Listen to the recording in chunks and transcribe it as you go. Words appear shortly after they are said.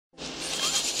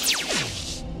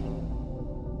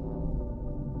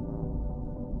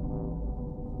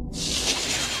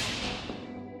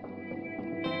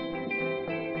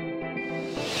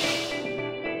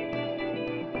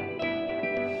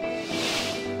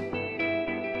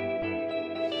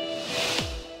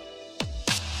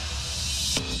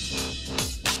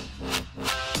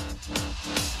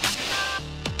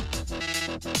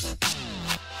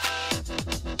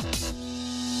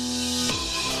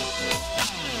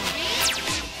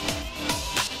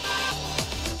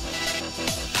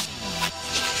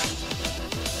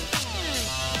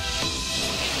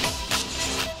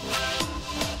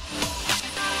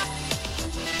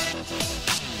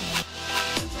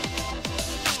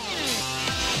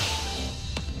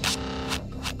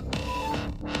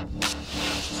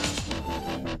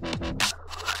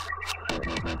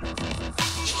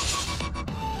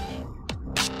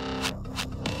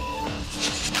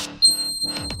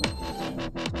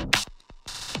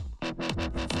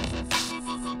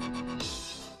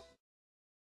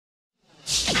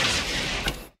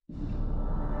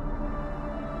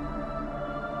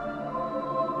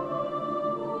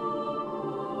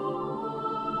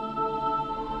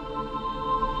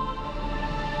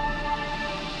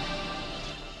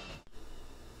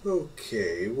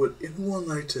Okay, would anyone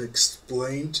like to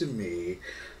explain to me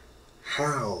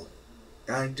how,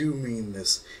 and I do mean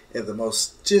this in the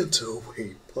most gentle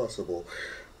way possible,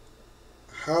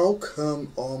 how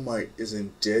come All Might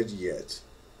isn't dead yet?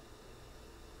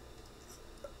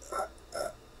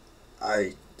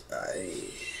 I, I,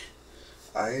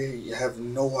 I have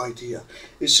no idea.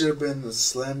 It should have been a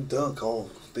slam dunk, all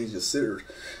things considered.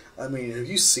 I mean, have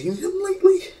you seen him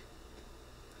lately?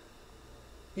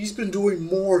 He's been doing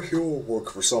more hero work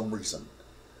for some reason.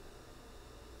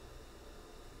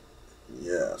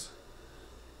 Yes.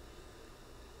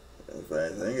 If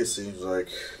anything, it seems like,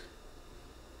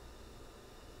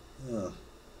 huh,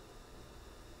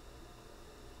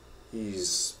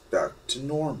 he's back to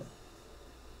normal.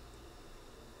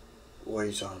 What are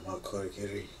you talking about, Clay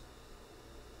Kitty?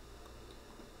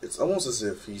 It's almost as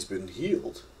if he's been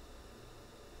healed.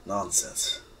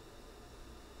 Nonsense.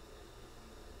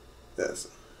 That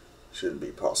shouldn't be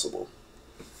possible.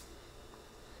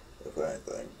 If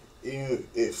anything, even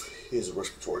if his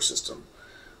respiratory system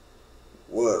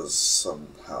was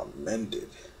somehow mended,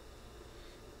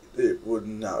 it would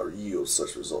not yield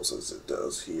such results as it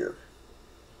does here.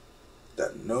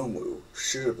 That Nomu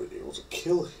should have been able to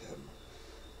kill him,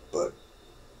 but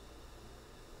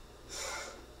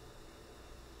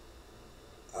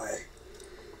I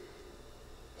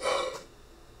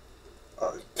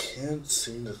can't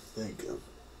seem to think of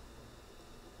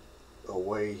a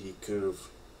way he could have.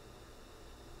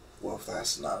 Well, if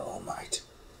that's not All Might.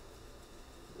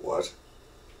 What?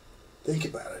 Think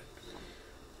about it.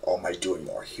 All Might doing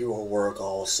more hero work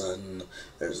all of a sudden.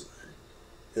 There's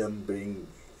him being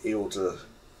able to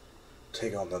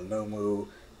take on the Nomu.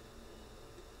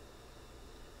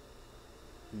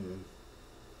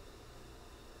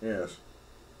 Yes.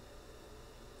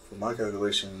 For my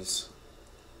calculations,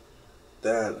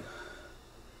 that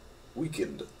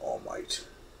weakened All Might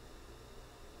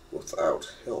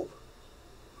without help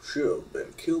should have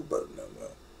been killed by the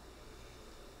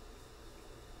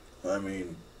Nomu. I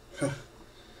mean,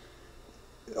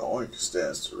 it only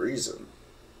stands to reason.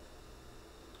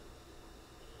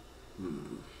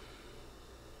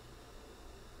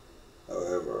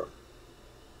 However,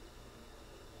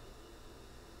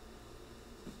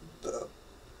 the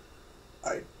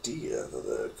idea that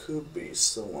there could be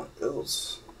someone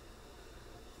else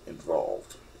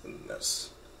involved in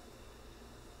this.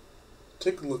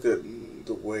 Take a look at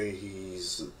the way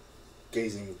he's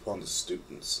gazing upon the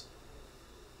students.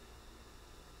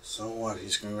 So what?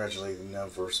 He's congratulating them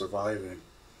for surviving.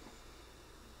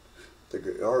 They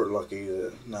are lucky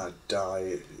to not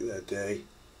die that day.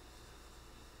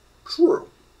 True.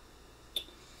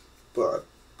 But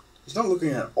he's not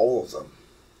looking at all of them.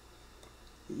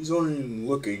 He's only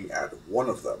looking at one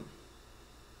of them.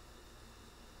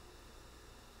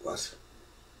 What?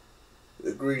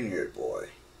 The green-haired boy.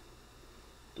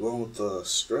 The one with the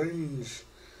strange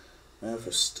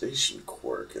manifestation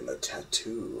quirk and the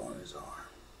tattoo on his arm.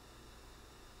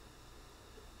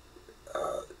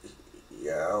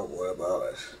 Yeah, what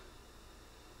about it?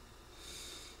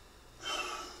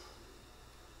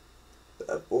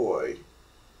 That boy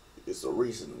is the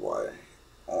reason why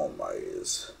All Might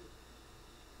is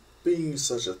being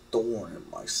such a thorn in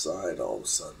my side all of a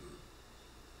sudden.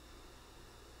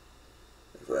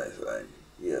 If anything,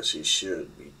 yes, he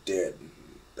should be dead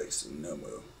thanks to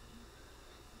Nomu.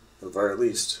 At the very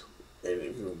least, in an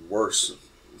even worse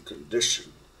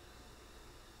condition.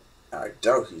 I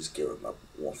doubt he's given up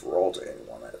one for all to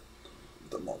anyone at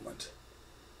the moment.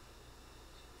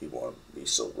 He won't be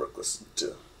so reckless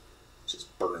to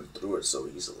just burn through it so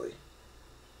easily.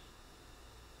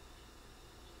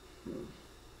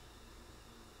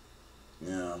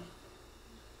 Yeah.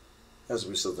 Has to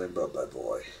be something about that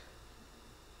boy.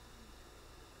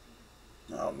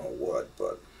 I don't know what,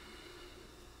 but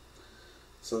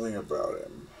something about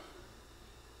him.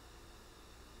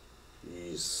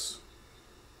 He's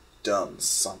done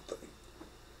something.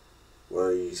 Well,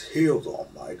 he's healed All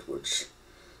Might, which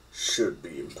should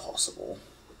be impossible.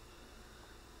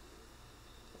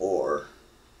 Or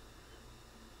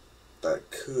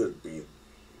that could be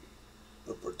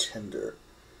the pretender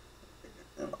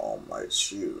in All Might's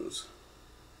shoes.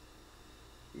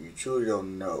 You truly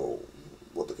don't know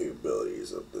what the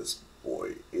capabilities of this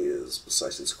boy is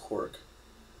besides his quirk.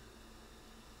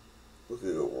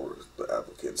 Looking over the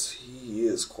applicants, he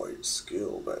is quite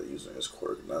skilled at using his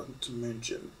quirk, not to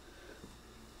mention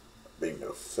being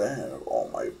a fan of All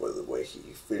Might by the way he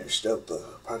finished out the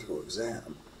practical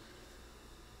exam.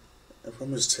 And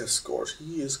from his test scores,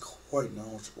 he is quite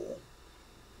knowledgeable.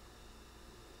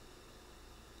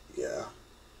 Yeah.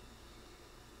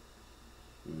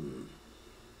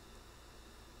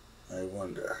 I wonder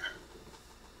wonder.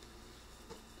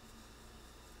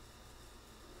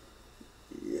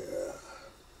 Yeah,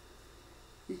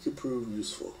 he could prove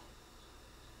useful.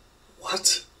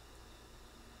 What?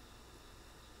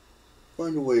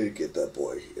 Find a way to get that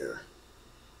boy here.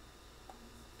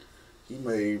 He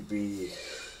may be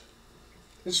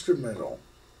instrumental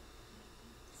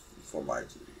for my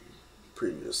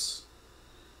previous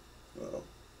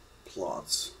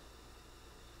plots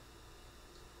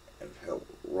and help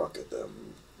rocket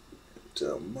them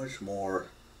to much more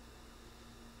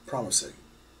promising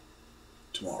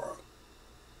tomorrow.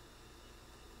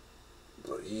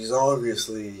 But he's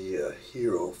obviously a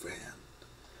hero fan.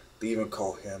 They even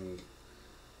call him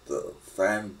the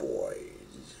fanboy.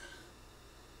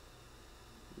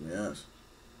 Yes,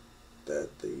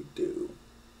 that they do.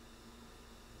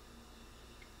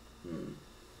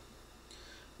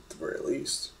 At the very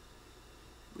least,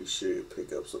 we should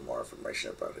pick up some more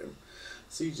information about him.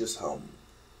 See just how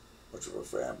much of a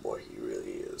fanboy he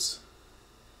really is.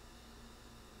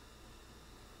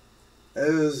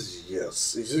 As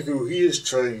yes, Izuku, he is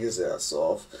trying his ass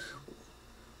off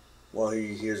while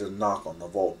he hears a knock on the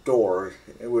vault door,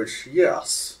 in which,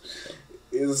 yes,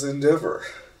 is Endeavor.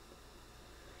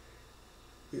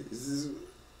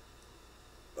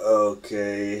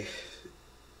 Okay.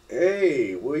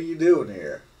 Hey, what are you doing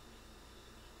here?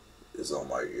 It's on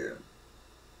my ear.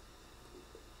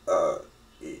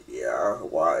 Yeah,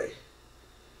 why?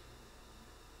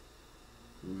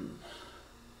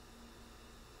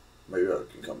 Maybe I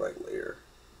can come back later.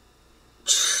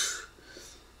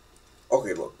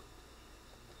 Okay, look.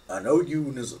 I know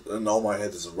you and All Might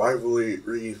had this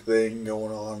rivalry thing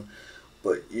going on,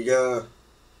 but you gotta...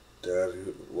 Dad,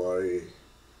 why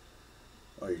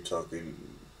are you talking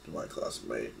to my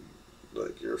classmate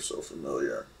like you're so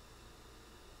familiar?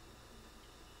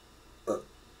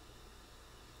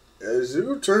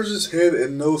 Izuku turns his head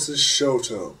and notices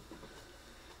Shoto.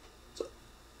 So,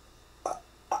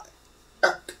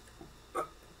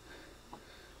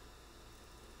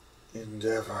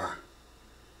 Endeavor.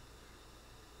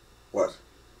 What?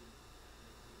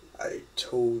 I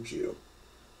told you.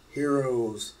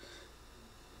 Heroes.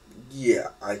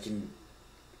 Yeah, I can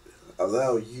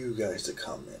allow you guys to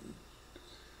come in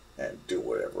and do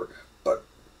whatever, but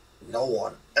no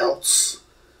one else.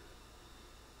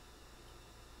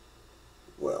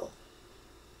 Well,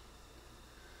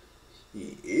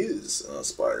 he is an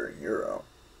aspiring hero.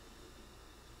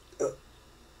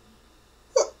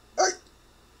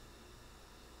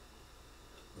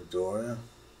 Midoriya,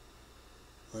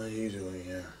 what are you doing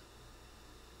here?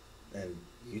 And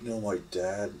you know my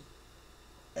dad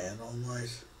and All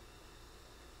Might?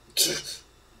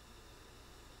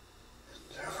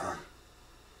 Endeavor.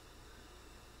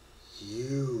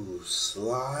 You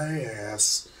sly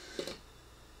ass.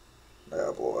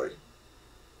 Yeah, boy.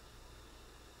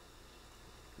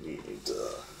 You need to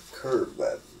curb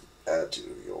that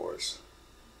attitude of yours.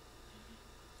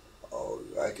 Oh,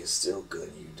 I could still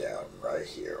gun you down right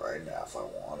here, right now if I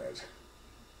wanted.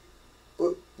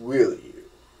 But will you?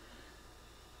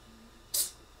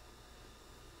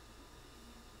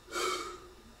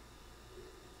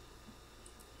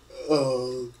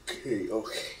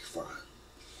 Okay, fine.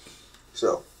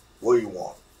 So, what do you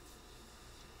want?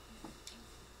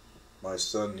 My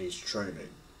son needs training.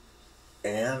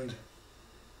 And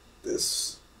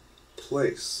this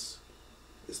place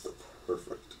is the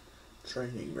perfect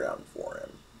training ground for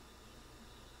him.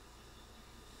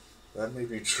 That may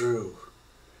be true.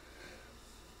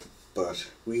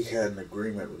 But we had an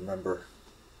agreement, remember?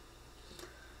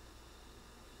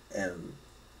 And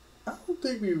I don't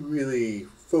think we really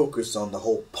focused on the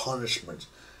whole punishment,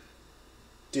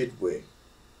 did we?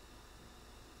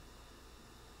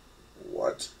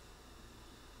 What?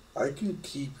 I can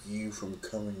keep you from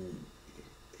coming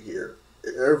here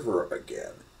ever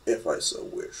again, if I so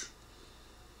wish.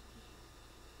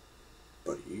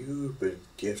 But you've been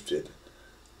gifted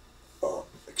an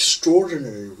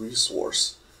extraordinary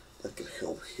resource that can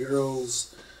help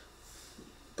heroes,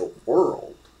 the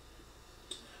world.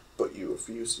 But you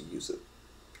refuse to use it.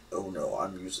 Oh no,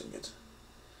 I'm using it.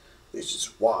 This is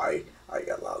why I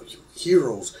allow you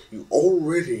heroes you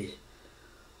already...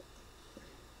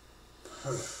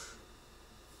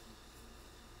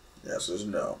 Yes is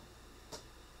no.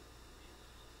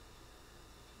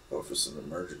 Or if it's an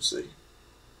emergency,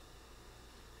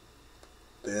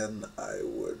 then I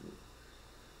would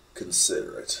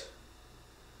consider it.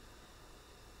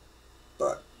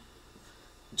 But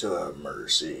until that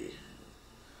emergency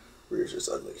rears its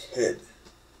ugly head,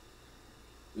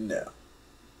 no.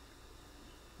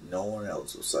 No one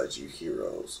else besides you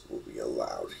heroes will be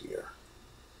allowed here.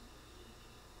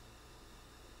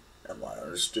 Am I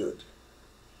understood?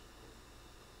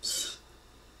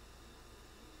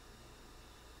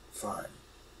 Fine.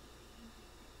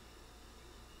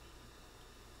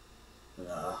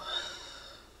 Now,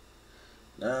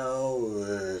 now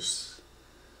there's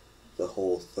the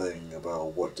whole thing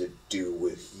about what to do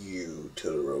with you,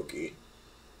 Todoroki.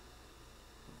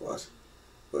 What?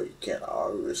 But you can't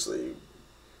obviously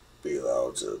be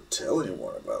allowed to tell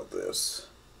anyone about this.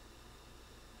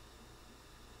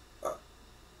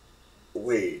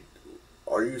 Wait,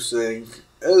 are you saying,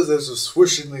 as there's a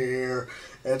swish in the air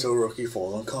and Todoroki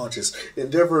falls unconscious,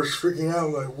 Endeavor's freaking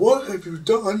out like, what have you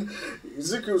done?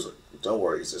 Izuku's like, don't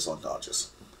worry, he's just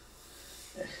unconscious.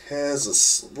 It has a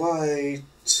slight,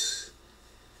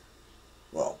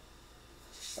 well,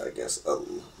 I guess a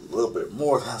little bit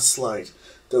more than a slight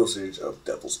dosage of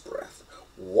Devil's Breath.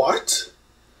 What?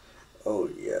 Oh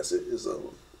yes, it is a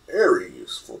very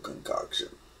useful concoction.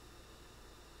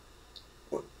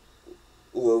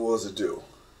 What does it do?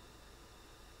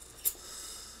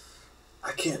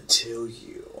 I can't tell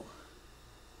you.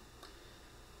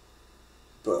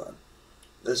 But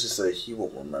let's just say he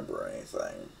won't remember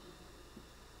anything.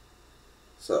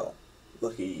 So,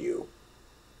 lucky you.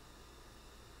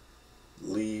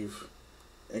 Leave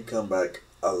and come back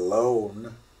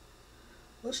alone.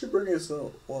 Unless you bring in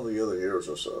one of the other heroes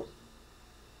or so.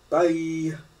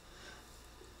 Bye!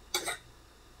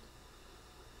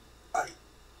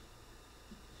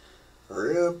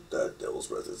 Hurry up, that Devil's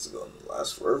Breath is going to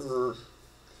last forever.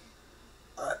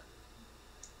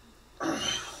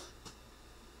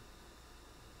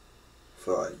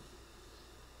 Fine.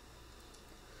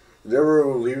 Endeavor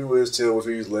leaving with his tail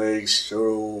between his legs,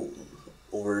 shoulder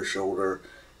over his shoulder,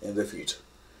 in defeat.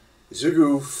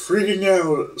 Izuku freaking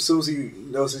out as soon as he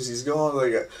notices he's gone,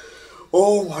 like,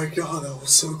 oh my god, that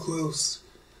was so close.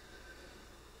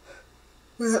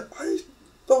 Man, I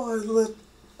thought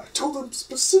I told them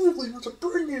specifically not to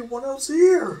bring anyone else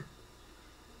here.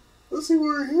 Let's see,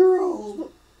 we're heroes.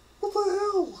 What the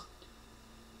hell?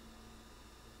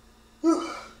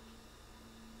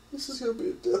 This is gonna be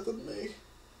a death of me.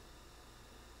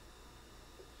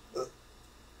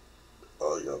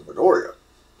 Young Midoriya.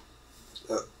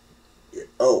 Yeah.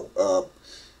 Oh,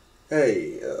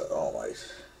 hey, All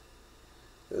Might.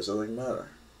 Does something matter?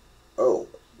 Oh,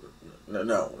 no,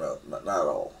 not at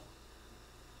all.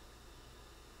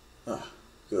 Ah,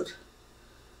 good.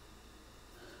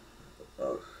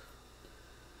 Oh.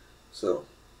 So,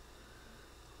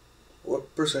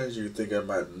 what percentage do you think I'm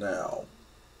at now?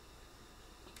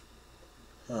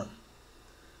 Huh.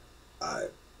 I'm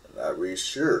not really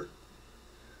sure.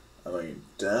 I mean,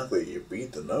 technically you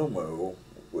beat the Nomo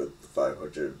with the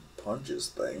 500 punches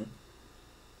thing.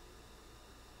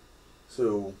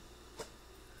 So,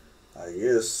 I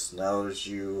guess now that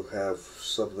you have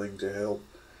something to help,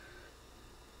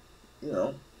 you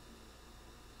know,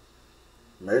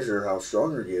 measure how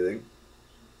strong you're getting,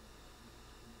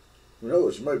 who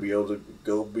knows, you might be able to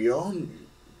go beyond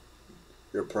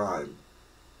your prime.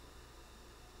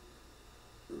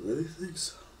 You really think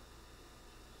so?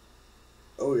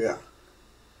 Oh yeah.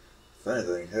 If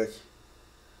anything, heck,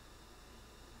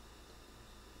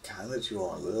 can I let you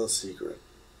on a little secret?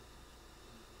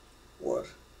 What?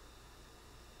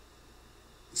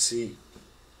 You see,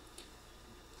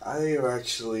 I have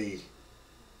actually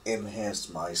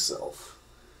enhanced myself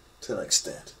to an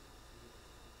extent.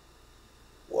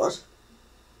 What?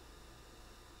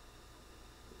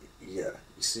 Yeah,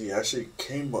 you see, I actually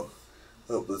came up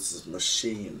with this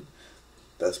machine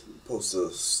that's supposed to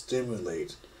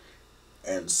stimulate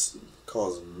and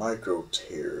cause micro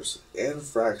tears and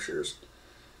fractures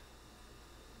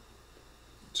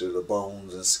to the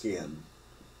bones and skin,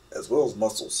 as well as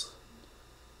muscles.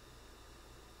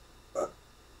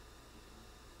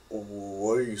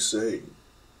 What are you saying?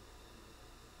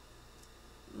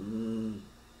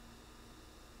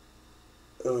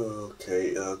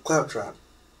 Okay, Claptrap.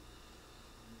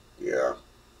 Yeah.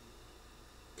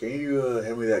 Can you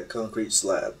hand me that concrete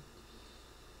slab?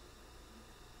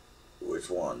 Which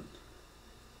one?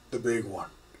 The big one.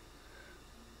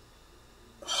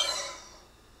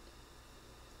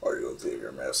 Are you gonna clean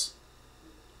your mess?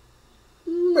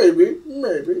 Maybe.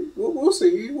 We'll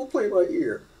see. We'll play by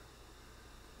ear.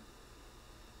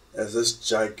 As this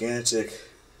gigantic,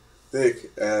 thick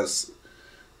as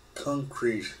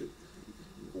concrete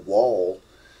wall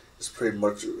is pretty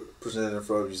much presented in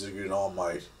front of Izuku and All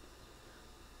Might.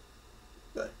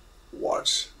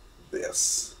 Watch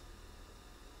this.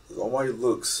 As All Might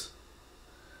looks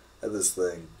at this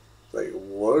thing, like,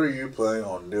 what are you planning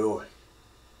on doing?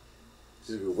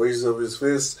 Izuku raises up his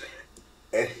fist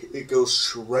and it goes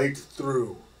straight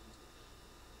through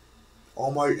All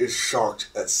Might is shocked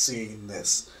at seeing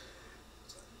this.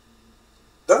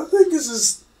 That thing is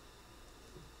as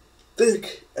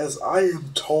thick as I am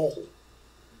tall.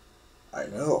 I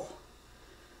know.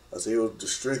 I was able to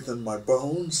strengthen my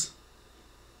bones,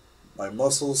 my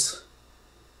muscles,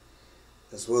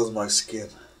 as well as my skin.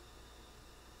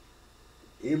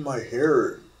 Even my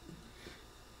hair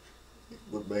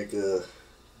would make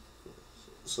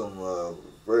some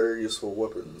very useful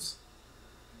weapons.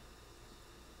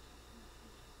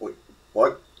 Wait,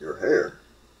 what? Your hair?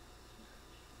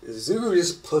 Zuko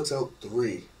just plucks out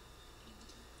 3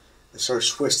 and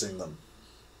starts twisting them.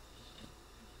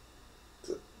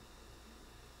 And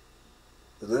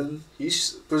then he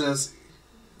presents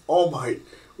All Might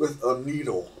with a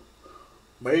needle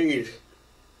made,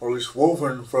 or at least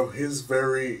woven from his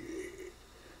very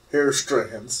hair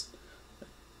strands.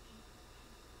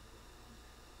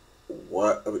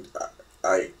 What? I mean,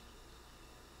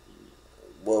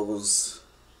 what was...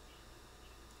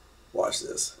 Watch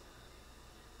this.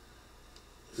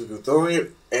 He's throwing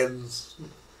it and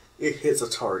it hits a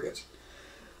target.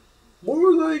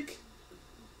 More like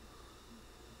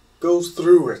goes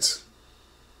through it.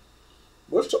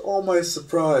 Much to all my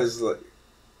surprise, like,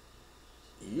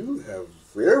 you have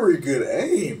very good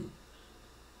aim.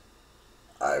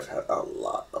 I've had a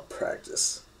lot of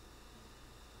practice.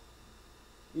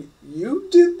 You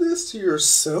did this to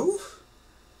yourself?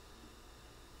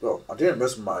 Well, I didn't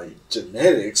mess with my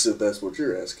genetics, if that's what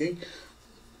you're asking.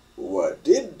 What I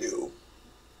did do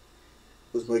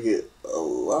was make it a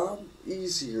lot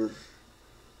easier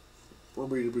for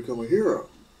me to become a hero,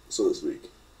 so to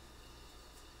speak.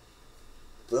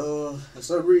 Though, it's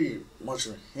not really much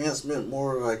enhancement,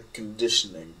 more like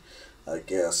conditioning, I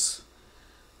guess.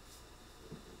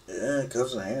 Yeah, it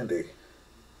comes in handy.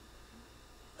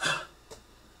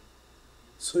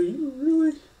 So you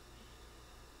really...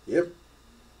 Yep.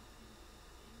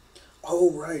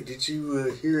 Oh, right. Did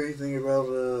you hear anything about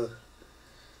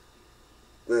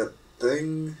that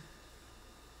thing?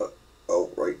 Oh,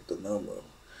 right, the Nomo.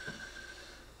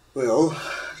 Well,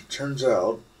 turns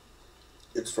out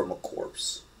it's from a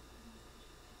corpse.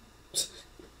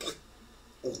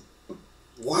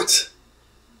 What?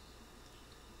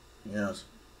 Yes.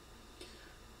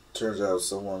 Turns out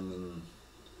someone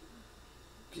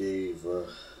gave a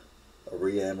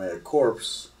reanimated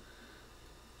corpse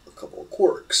a couple of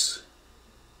quirks.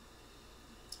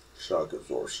 Shock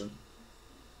absorption,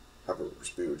 hyper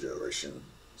speed regeneration,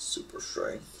 super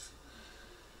strength.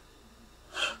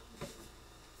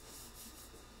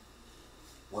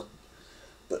 What?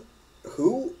 But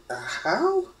who?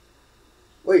 How?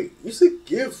 Wait, you said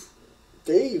gave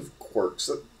quirks.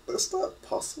 That's not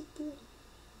possible.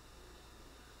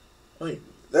 I mean,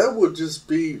 that would just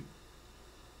be,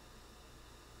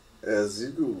 as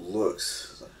Zuko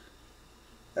looks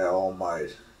at All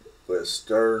Might with a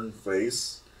stern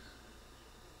face.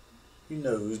 You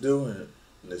know who's doing it.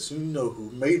 And you know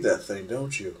who made that thing,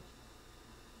 don't you?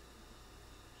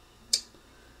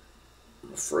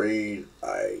 I'm afraid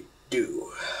I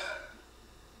do.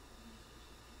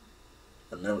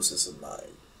 A nemesis of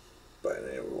mine by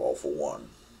the name of Awful One.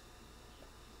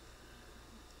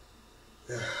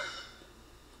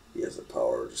 He has the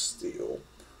power to steal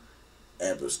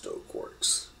and bestow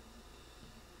quirks.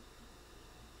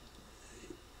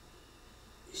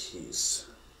 He's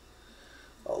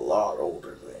a lot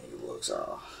older than he looks.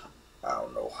 I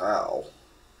don't know how.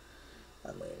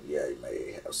 I mean, yeah, he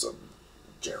may have some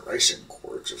generation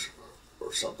quirks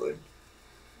or something.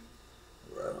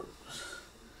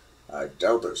 I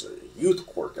doubt there's a youth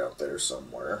quirk out there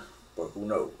somewhere, but who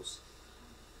knows?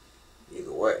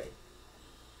 Either way.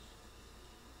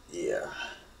 Yeah.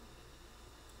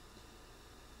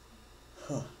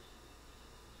 Huh.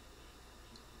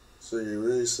 So you're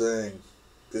really saying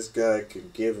this guy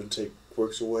can give and take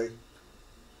quirks away?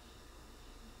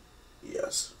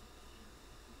 Yes.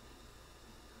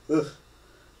 Ugh.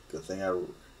 Good thing I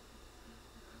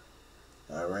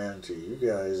ran into you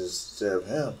guys instead of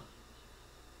him.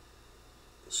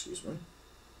 Excuse me?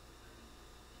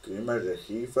 Can you imagine if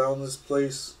he found this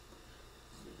place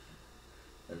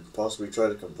and possibly try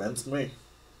to convince me?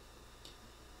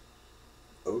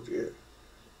 Oh dear.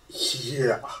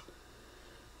 Yeah.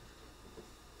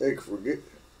 Hey, forget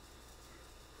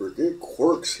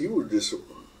quirks. He would just...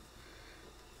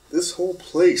 This whole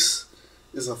place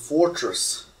is a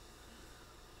fortress.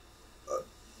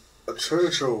 A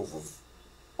treasure trove of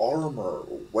armor,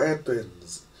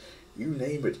 weapons, you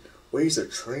name it. Ways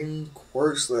of training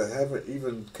quirks that haven't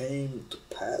even came to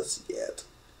pass yet.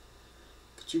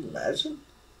 Could you imagine?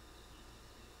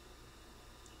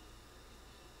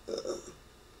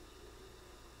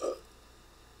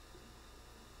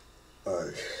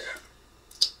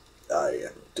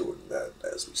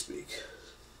 as we speak.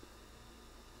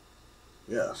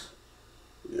 Yes,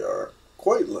 we are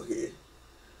quite lucky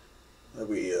that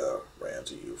we ran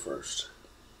to you first.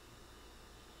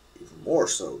 Even more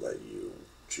so that you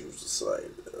choose the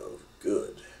side of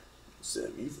good instead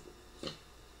of evil.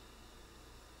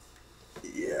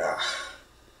 Yeah.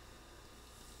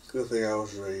 Good thing I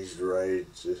was raised right.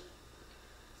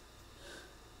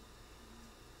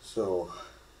 So,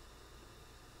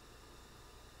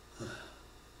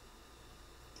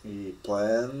 any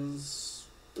plans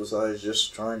besides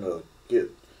just trying to get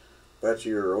back to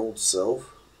your old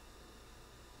self?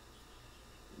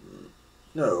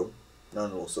 No,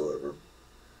 none whatsoever.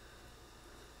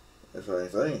 If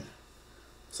anything,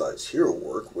 besides hero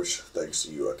work, which thanks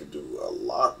to you I can do a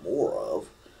lot more of,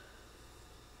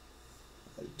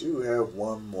 I do have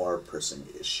one more pressing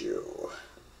issue.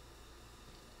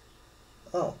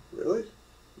 Oh, really?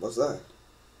 What's that?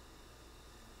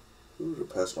 Who to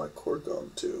pass my quirk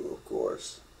on to, of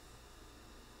course.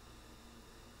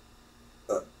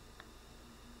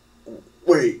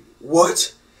 Wait,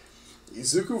 what?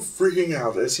 Izuku freaking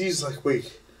out as he's like,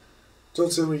 wait,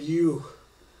 don't tell me you.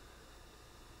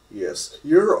 Yes,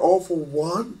 you're awful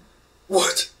one?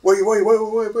 What? Wait.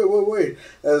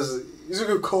 As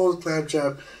Izuku calls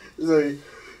Claptrap, he's like,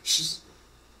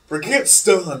 forget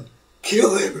stun,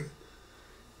 kill him.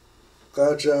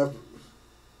 Claptrap,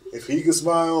 if he could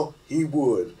smile, he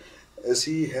would. As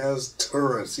he has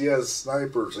turrets, he has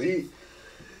snipers, he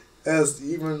has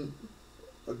even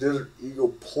a Desert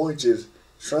Eagle pointed,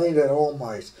 trained at All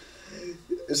Might.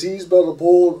 As he's about to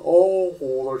pull all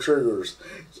the triggers.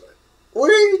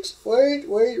 Wait.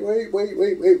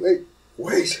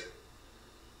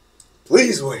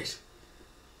 Please wait.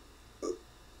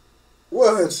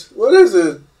 What? What is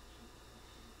it?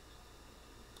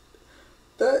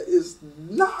 That is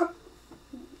not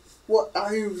what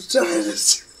I was trying to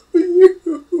tell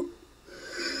you.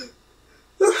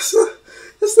 That's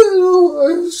not all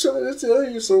I was trying to tell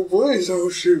you, so please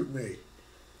don't shoot me.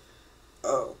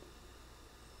 Oh.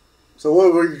 So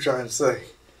what were you trying to say?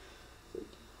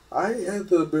 I had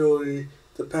the ability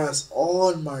to pass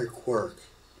on my quirk.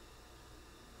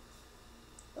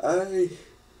 I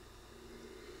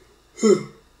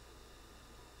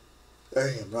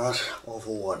am not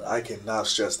awful one. I cannot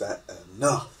stress that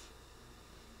enough.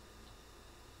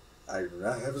 I do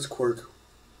not have his quirk.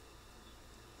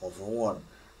 Awful one.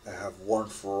 I have one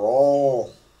for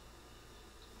all.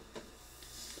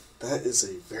 That is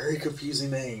a very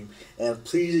confusing name, and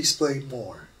please explain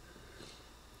more.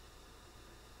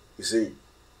 You see,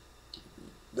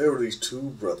 there were these two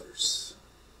brothers.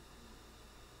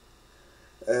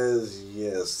 As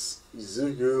yes,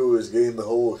 Izuku is getting the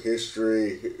whole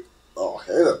history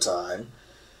ahead of time.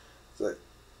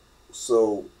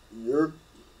 So your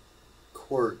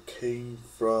quirk came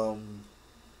from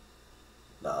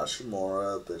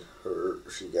Nashimura,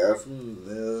 she got it from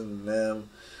them,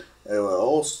 and it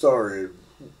all started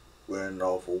when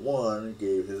Awful One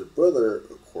gave his brother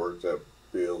a quirk that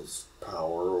builds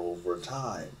power over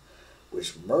time,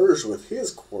 which merged with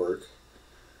his quirk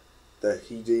that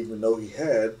he didn't even know he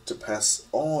had to pass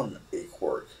on a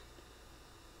quirk.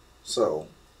 So,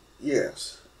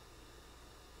 yes.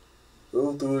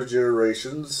 Go through the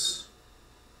generations.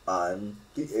 I'm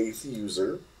the 8th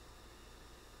user.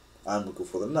 I'm looking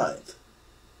for the 9th.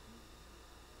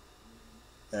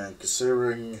 And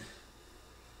considering,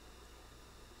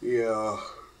 yeah,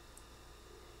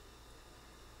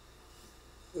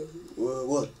 well,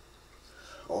 what?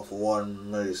 Awful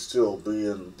One may still be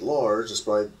in large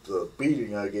despite the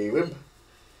beating I gave him.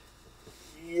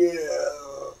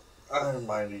 Yeah, I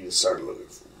might need to start looking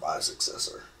for my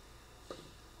successor.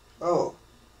 Oh,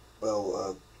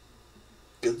 well,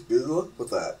 good luck with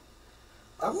that.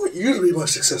 I want you to be my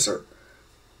successor.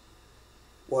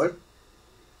 What?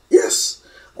 Yes,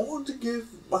 I want to give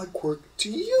my quirk to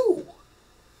you.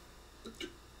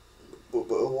 But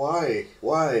why?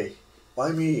 Why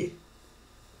me?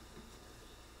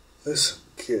 Listen,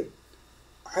 kid,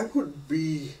 I wouldn't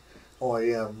be who I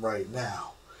am right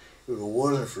now if it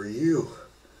wasn't for you.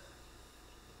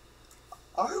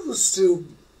 I would still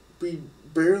be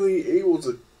barely able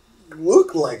to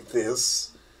look like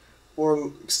this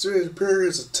for extended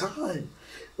periods of time.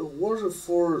 If it wasn't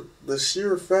for the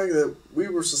sheer fact that we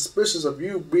were suspicious of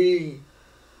you being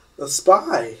a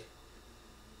spy.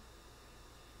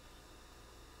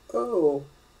 Oh.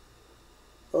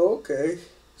 Okay.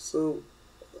 So,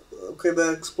 okay,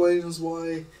 that explains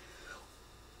why.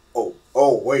 Oh,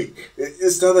 wait.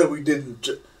 It's not that we didn't.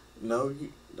 No,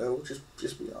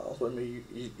 just be honest with me.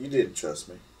 You didn't trust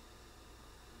me.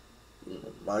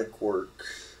 My quirk,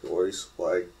 or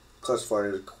like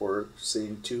classified as quirk,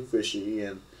 seemed too fishy,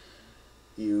 and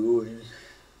you and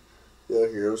the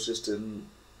other heroes just didn't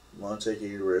want to take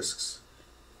any risks.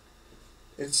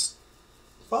 It's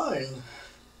fine.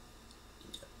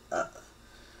 Uh,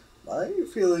 my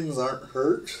feelings aren't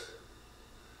hurt.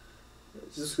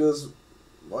 Just because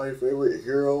my favorite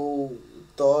hero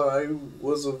thought I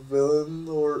was a villain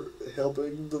or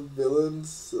helping the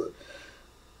villains.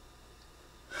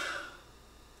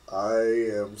 I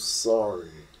am sorry.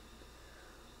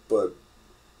 But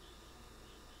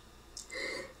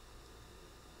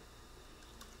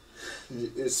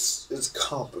it's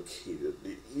complicated.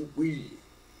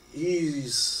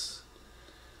 He's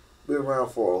been around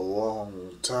for a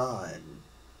long time.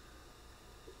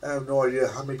 I have no idea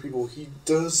how many people he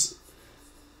does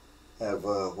have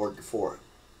working for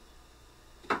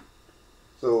him.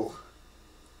 So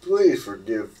please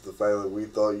forgive the fact that we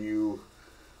thought you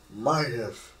might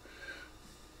have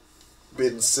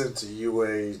been sent to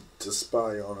UA to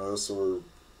spy on us or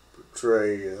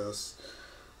betray us.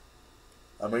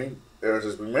 I mean, ever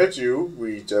since we met you,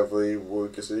 we definitely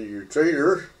would consider you a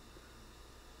traitor.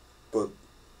 But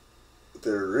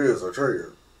there is a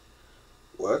traitor.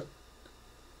 What?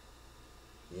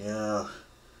 Yeah.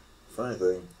 Funny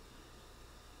thing.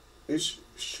 It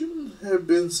shouldn't have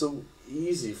been so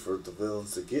easy for the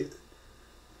villains to get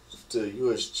to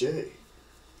USJ.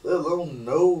 Let alone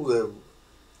know that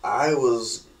I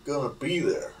was gonna be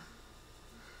there.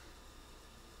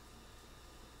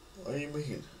 What do you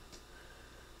mean?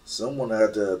 Someone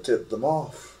had to tip them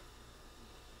off.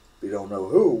 We don't know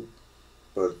who,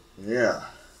 but yeah.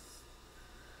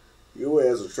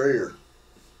 UA as a traitor.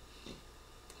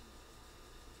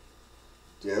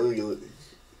 Do you have any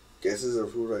guesses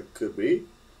of who that could be?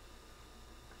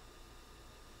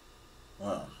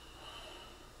 Wow.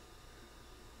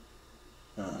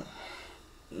 No,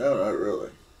 not really.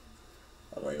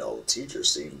 I mean, all the teachers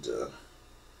seem to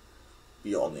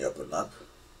be on the up and up.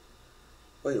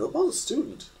 Wait, what about a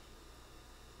student?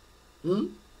 A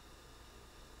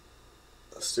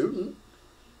student?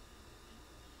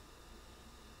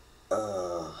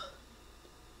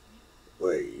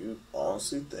 Wait, you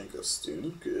honestly think a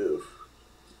student could have...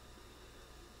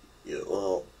 Yeah,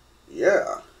 well,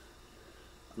 yeah.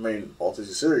 I mean, all things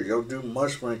considered, you don't do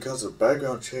much when it comes to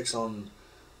background checks on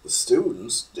the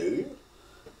students, do you?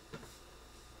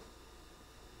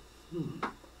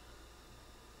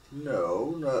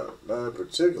 No, not in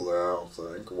particular, I don't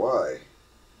think. Why?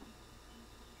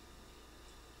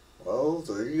 Well,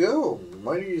 there you go. You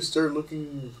might need to start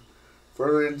looking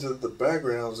further into the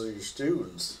backgrounds of your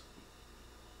students.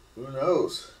 Who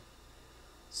knows?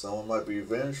 Someone might be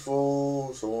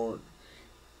vengeful, someone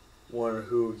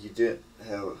who you didn't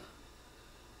have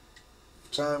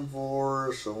time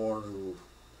for, someone who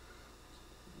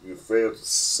you failed to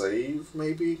save,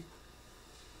 maybe?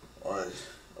 Or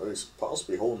at least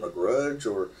possibly holding a grudge,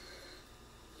 or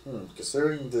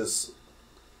considering this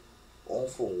all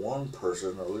for one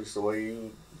person, or at least the way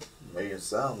you made it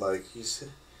sound like, seems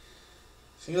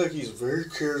like he's very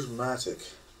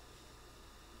charismatic.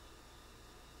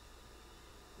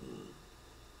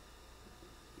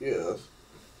 Yeah,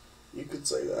 you could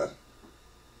say that.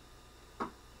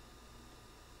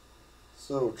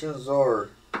 So chances are,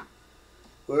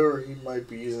 whoever he might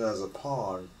be using as a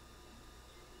pawn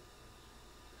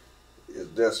is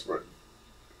desperate.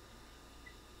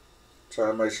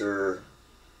 Trying to make sure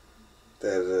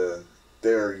that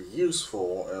they're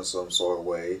useful in some sort of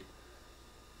way,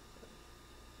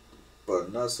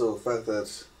 but not so the fact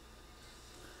that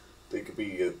they could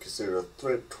be considered a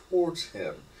threat towards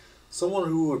him. Someone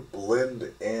who would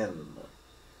blend in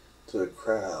to the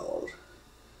crowd.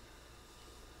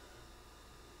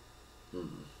 You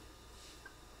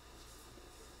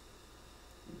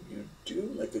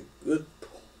do make a good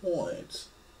point.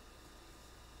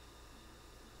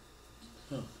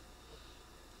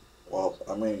 Well,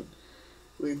 I mean,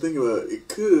 when you think about it, you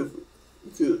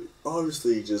could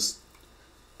obviously just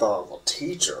thought of a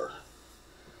teacher.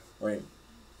 I mean,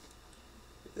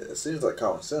 it seems like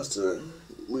common sense to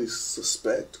at least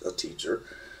suspect a teacher,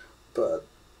 but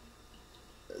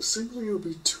it seems like it would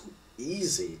be too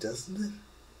easy, doesn't it?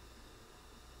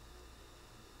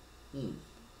 You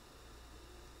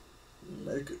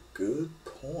make a good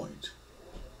point.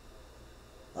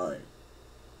 I mean,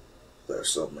 there's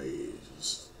so many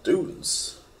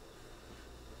students,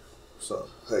 so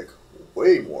heck,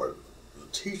 way more than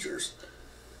teachers.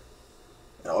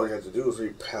 And all you have to do is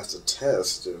really pass the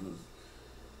test and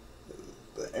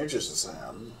the entrance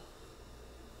exam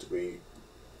to be,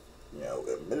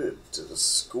 admitted to the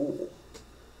school.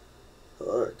 There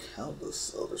are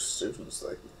countless other students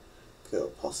that could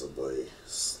have possibly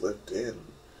slipped in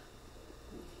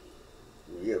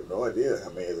we have no idea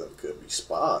how many of them could be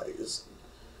spies.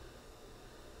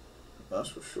 That's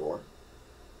for sure.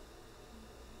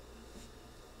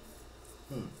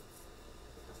 Hmm.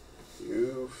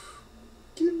 You've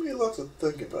given me a lot to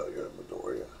think about, young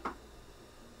Midoriya.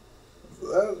 For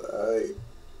that, I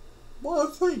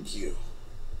want to thank you.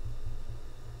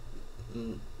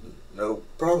 No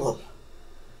problem.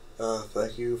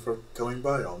 Thank you for coming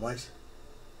by, All Might.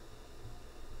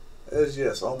 As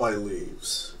yes, All Might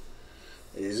leaves.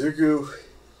 Izuku,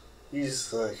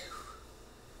 he's like,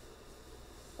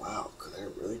 wow, could there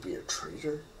really be a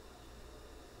traitor?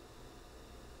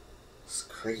 It's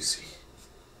crazy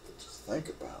to just think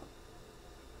about.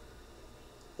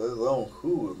 Let alone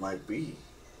who it might be.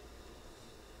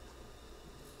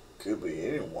 Could be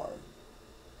anyone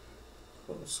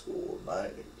from the school,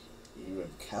 not even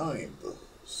counting the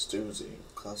students in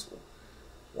class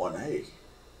 1A.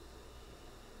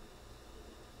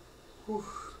 Whew.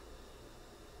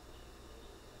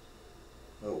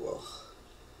 Oh well.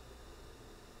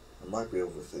 I might be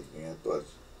overthinking it, but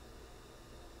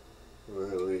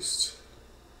at least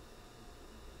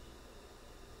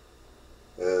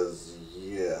as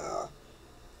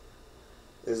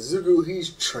Zugu, he's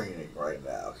training right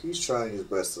now. He's trying his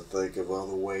best to think of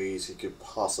other ways he could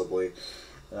possibly,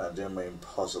 and I do mean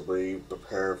possibly,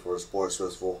 prepare for a sports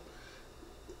festival.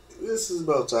 This is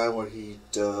about time when he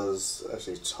does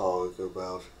actually talk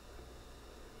about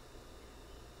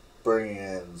bringing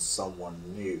in someone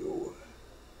new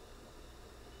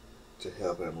to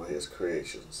help him with his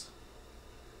creations.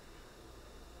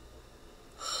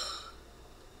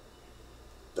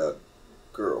 That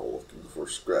girl looking for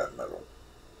scrap metal.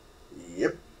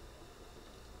 Yep.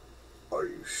 Are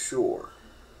you sure?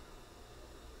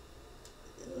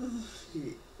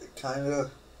 He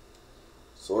kinda,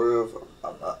 sort of.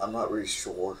 I'm not really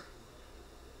sure.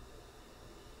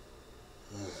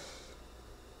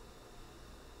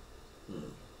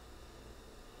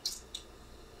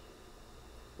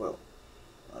 Well,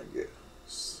 I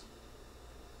guess.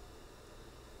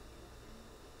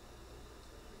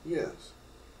 Yes.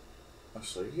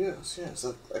 Actually, yes,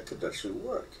 that could actually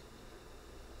work.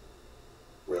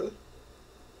 Really?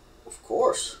 Of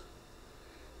course.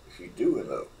 If you do end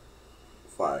up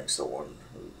finding someone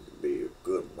who could be a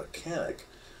good mechanic,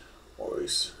 or at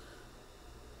least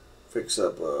fix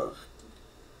up a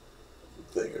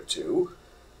thing or two,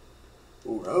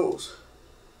 who knows?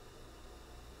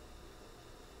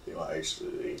 You might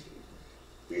actually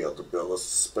be able to build a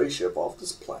spaceship off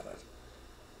this planet.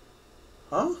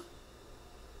 Huh?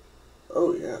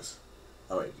 Oh, yes.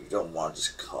 I mean, you don't want to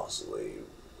just constantly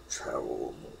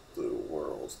travel through the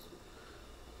world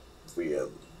via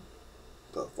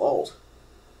the vault.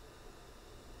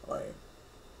 I mean,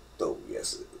 though,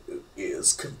 yes, it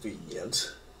is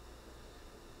convenient.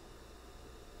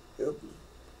 Yep.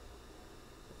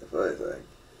 If anything,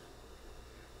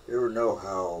 you ever know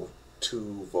how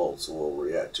two vaults will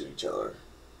react to each other?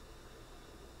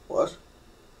 What?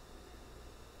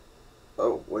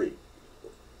 Oh, wait.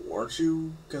 Weren't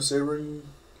you considering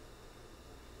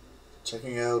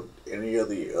checking out any of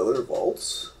the other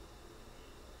vaults?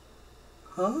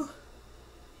 Huh?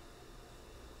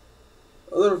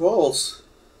 Other vaults?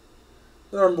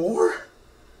 There are more?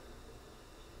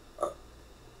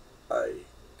 I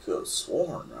could have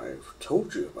sworn I've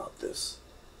told you about this.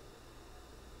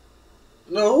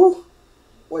 No?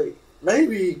 Wait,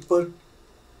 maybe, but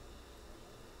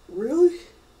really?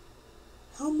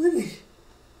 How many?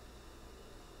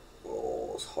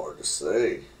 Oh, it's hard to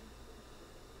say.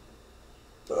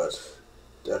 But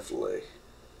definitely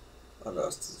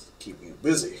enough to keep you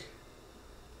busy.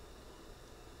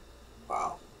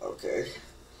 Wow, okay.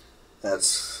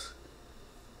 That's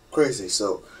crazy.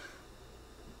 So,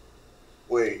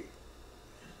 wait.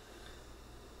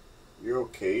 You're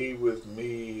okay with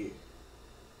me?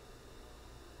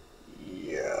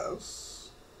 Yes.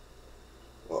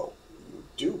 Well, you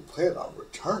do plan on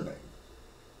returning.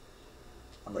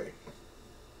 I mean,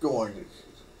 going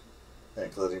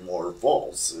and collecting more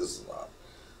vaults is not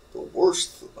the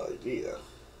worst idea.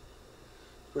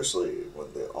 Especially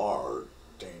when there are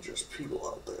dangerous people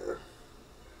out there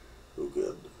who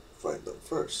could find them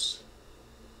first.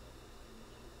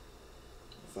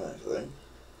 If anything,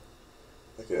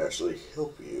 I could actually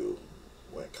help you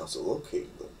when it comes to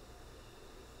locating them.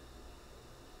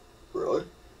 Really?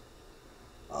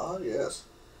 Ah, yes.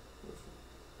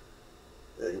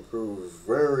 They can prove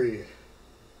very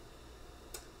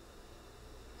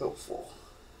helpful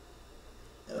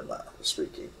in a manner of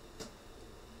speaking.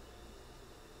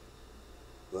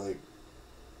 Like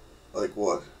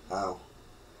what? How?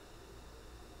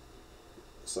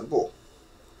 Simple.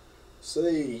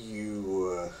 Say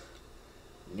you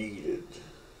needed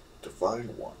to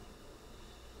find one.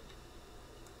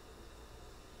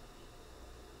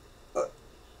 Uh,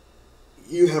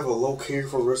 you have a locator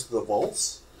for the rest of the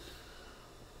vaults?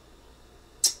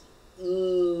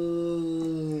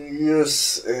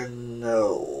 Yes and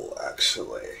no,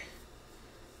 actually.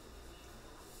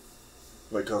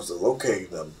 When it comes to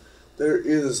locating them, there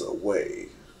is a way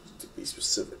to be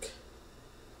specific.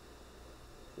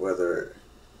 Whether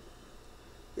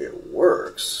it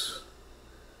works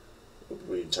will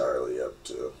be entirely up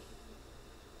to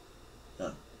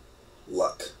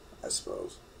luck, I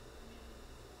suppose.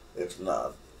 If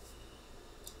not,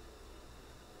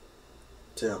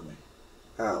 tell me,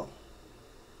 how?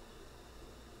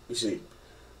 You see,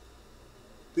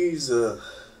 these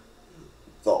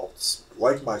vaults,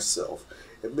 like myself,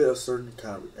 emit a certain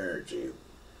kind of energy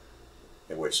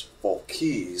in which vault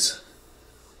keys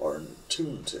are in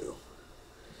tune to.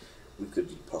 We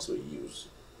could possibly use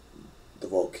the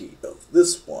vault key of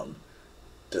this one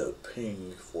to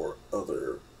ping for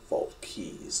other vault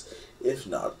keys, if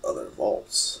not other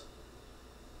vaults.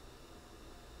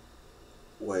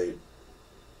 Wait,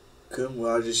 couldn't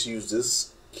I just use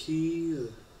this key?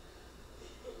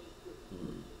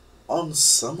 On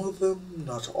some of them,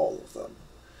 not all of them.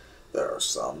 There are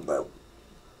some that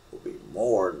will be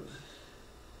more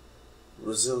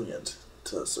resilient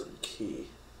to a certain key,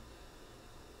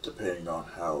 depending on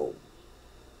how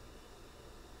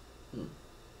you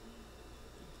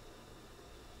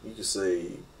could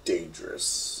say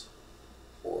dangerous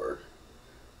or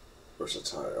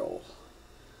versatile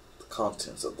the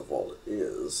contents of the vault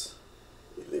is.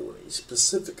 They will need a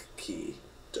specific key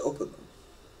to open them.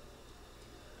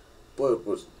 But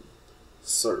with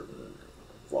certain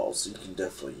vaults, you can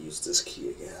definitely use this key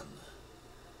again.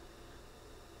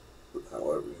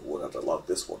 However, you will have to lock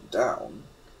this one down,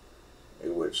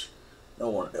 in which no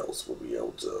one else will be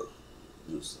able to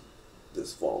use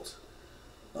this vault.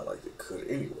 Not like they could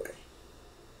anyway.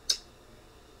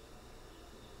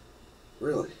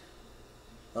 Really?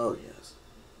 Oh, yes.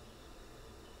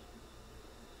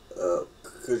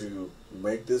 Could you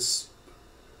make this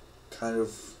kind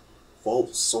of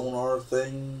vault sonar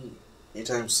thing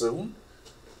anytime soon?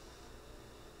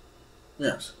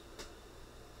 Yes.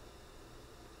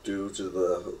 Due to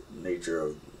the nature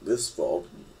of this vault,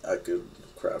 I could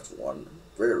craft one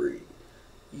very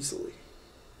easily.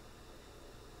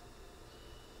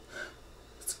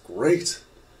 It's great.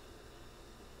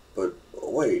 But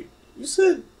wait, you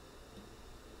said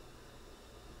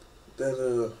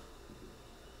that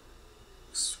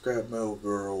scrap metal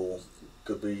girl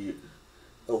could be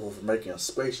helpful for making a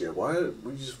spaceship. Why didn't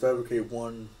we just fabricate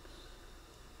one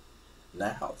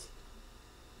now?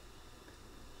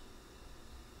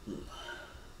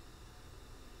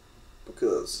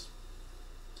 Because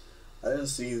I didn't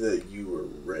see that you were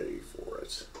ready for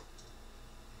it.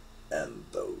 And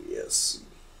though, yes,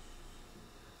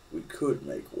 we could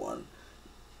make one,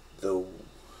 though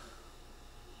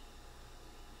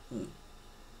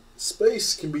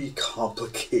space can be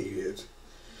complicated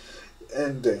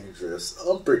and dangerous,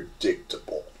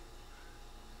 unpredictable.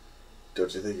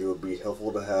 Don't you think it would be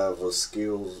helpful to have a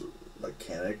skilled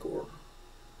mechanic or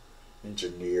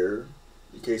engineer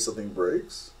in case something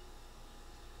breaks?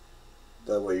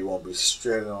 That way you won't be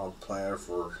stranded on a planet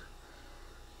for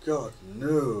God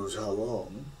knows how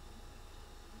long.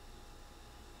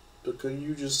 But can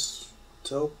you just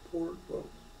teleport? Well,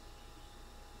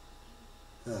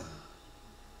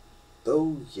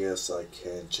 though, yes, I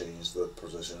can change the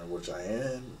position in which I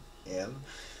am in,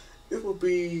 it will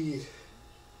be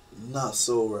not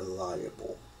so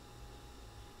reliable.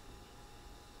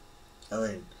 I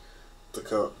mean,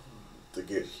 to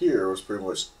get here was pretty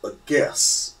much a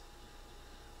guess.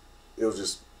 It was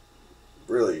just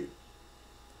really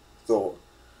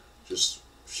just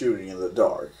shooting in the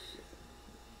dark.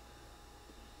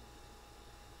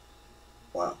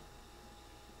 Wow.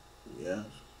 Yes.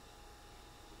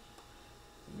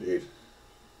 Indeed.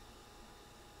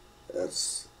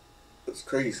 That's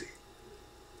crazy.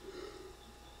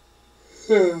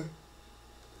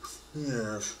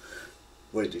 Yes.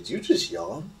 Wait, did you just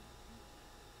yawn?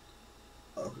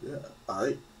 Oh yeah,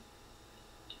 I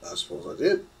suppose I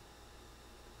did.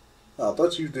 I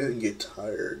thought you didn't get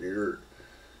tired.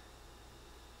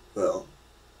 Well,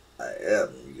 I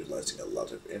am utilizing a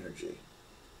lot of energy.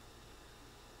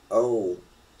 Oh,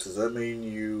 does that mean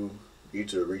you need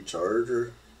to recharge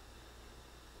or?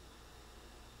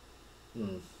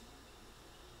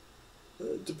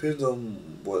 It depends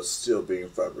on what's still being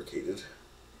fabricated.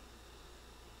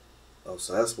 Oh,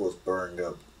 so that's what's burning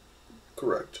up.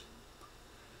 Correct.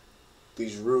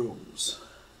 These rooms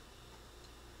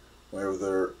whether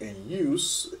they're in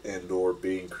use and or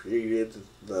being created,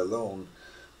 let alone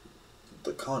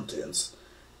the contents,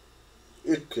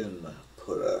 it can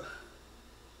put a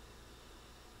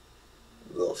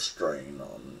little strain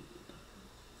on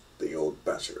the old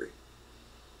battery.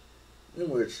 In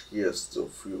which, yes, the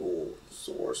fuel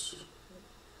source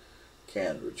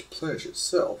can replenish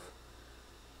itself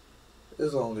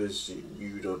as long as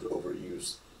you don't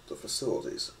overuse the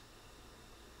facilities,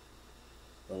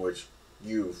 in which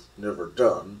you've never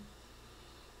done,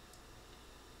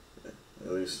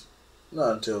 at least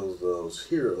not until those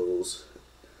heroes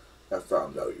have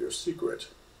found out your secret.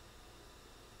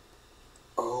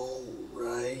 All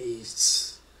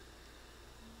right.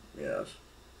 Yes.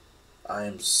 I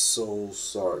am so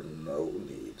sorry. No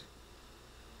need.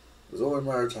 It was only a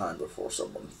matter of time before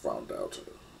someone found out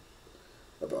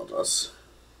about us.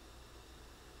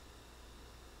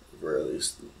 At the very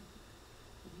least,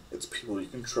 it's people you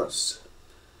can trust.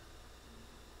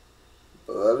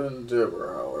 But that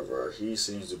Endeavor, however, he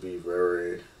seems to be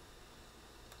very...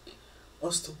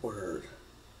 What's the word?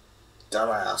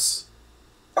 Dumbass.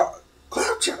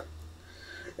 Cloudshot!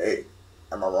 Hey,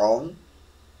 am I wrong?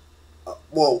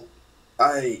 Well,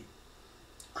 I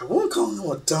wouldn't call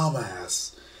him a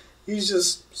dumbass. He's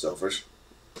just selfish.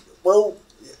 Well,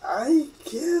 I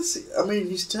guess. I mean,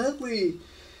 he's technically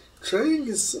training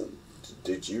his son.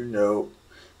 Did you know?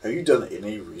 Have you done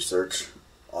any research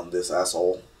on this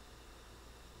asshole?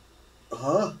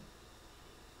 Huh?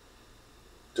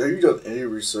 Have you done any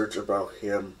research about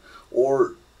him,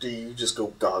 or do you just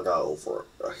go gaga over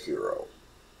a hero?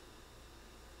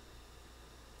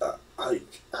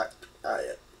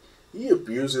 He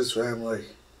abused his family.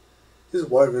 His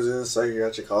wife is in a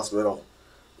psychiatric hospital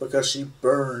because she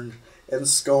burned and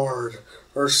scarred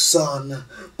her son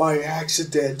by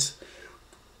accident,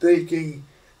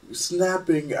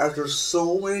 snapping after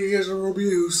so many years of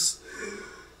abuse,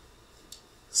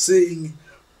 seeing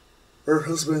her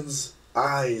husband's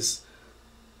eyes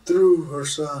through her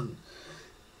son.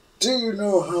 Do you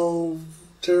know how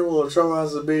terrible a trauma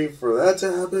has to be for that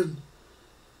to happen?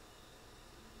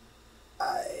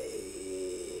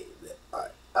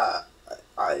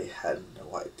 I had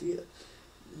no idea.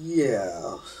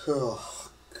 Yeah.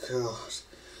 Oh, God.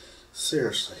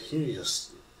 Seriously, you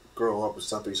just grow up and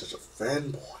stop being such a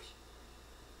fanboy.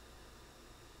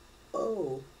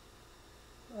 Oh.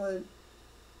 I'm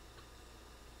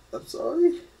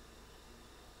sorry?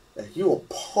 And you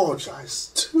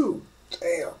apologize too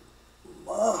damn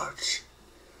much.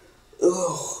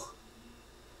 Ugh.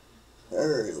 At the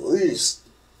very least,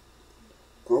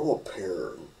 grow up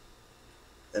here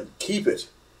and keep it.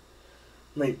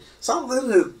 I mean, stop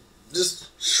letting it just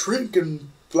shrink and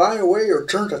fly away or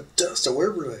turn to dust or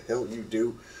whatever the hell you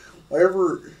do.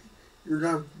 Whatever, you're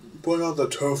not putting on the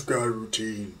tough guy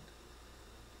routine.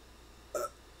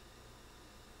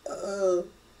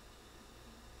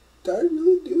 Did I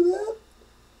really do that?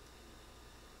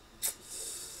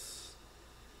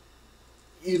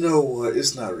 You know what?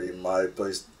 It's not really my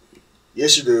place.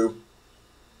 Yes, you do.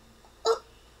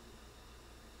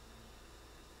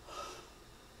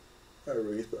 I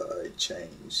really thought I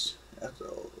changed after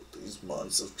all these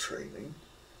months of training.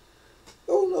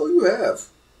 Oh no, you have.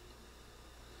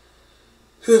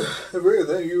 If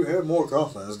anything, you have more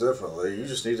confidence, definitely. You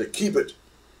just need to keep it.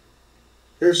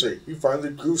 Seriously, you finally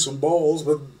grew some balls,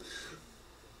 but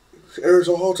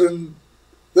Aerosol and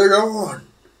they're gone.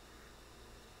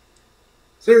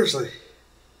 Seriously.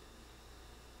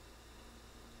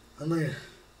 I mean,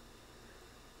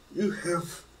 you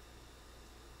have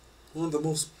one of the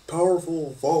most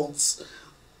powerful vaults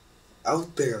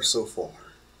out there so far.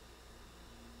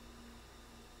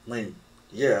 I mean,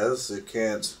 yes, it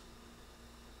can't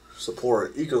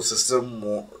support an ecosystem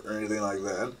or anything like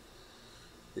that.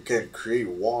 It can't create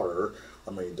water.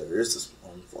 I mean, there is this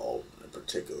one vault in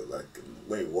particular. Like,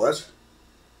 wait, what?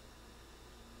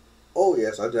 Oh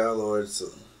yes, I downloaded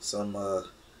some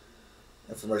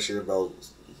information about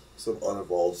some other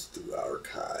vaults through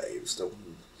archives.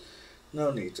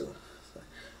 No need to.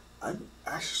 I'm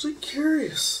actually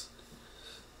curious.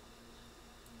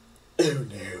 Oh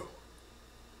no.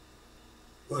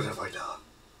 What have I done?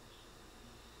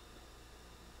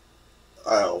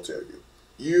 I'll tell you.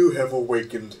 You have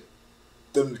awakened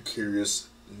the curious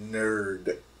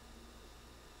nerd.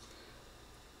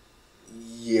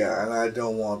 Yeah, and I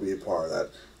don't want to be a part of that.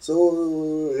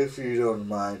 So, if you don't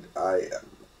mind, I am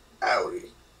outie.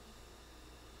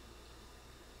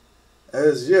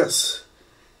 As yes,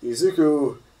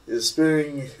 Izuku is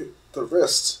spending the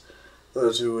rest of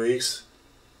the 2 weeks,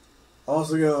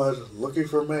 honest to God, looking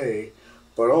for May,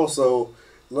 but also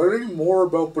learning more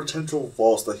about potential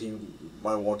vaults that he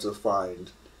might want to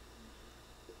find.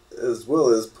 as well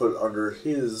as put under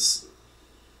his,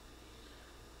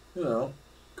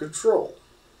 control.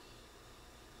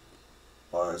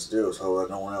 All I have to do is hope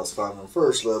that no one else found them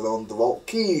first, let alone the vault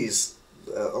keys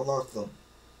that unlock them.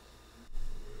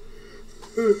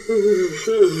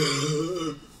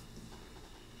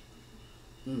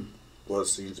 What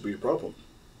seems to be the problem?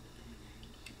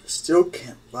 I still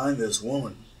can't find this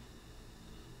woman.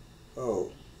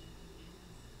 Oh.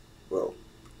 Well,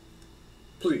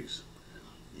 please,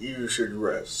 you should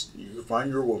rest. You can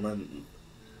find your woman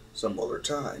some other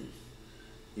time.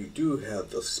 You do have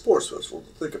the sports festival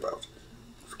to think about.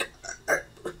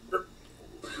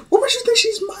 What makes you think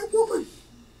she's my woman?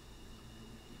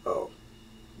 Oh,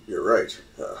 you're right.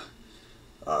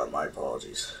 My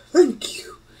apologies. Thank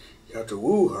you. You have to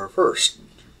woo her first,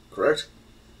 correct?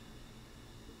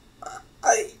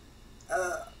 I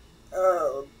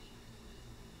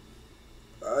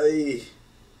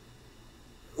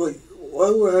Wait,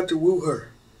 why would I have to woo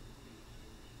her?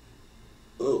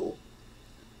 Oh.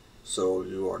 So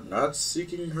you are not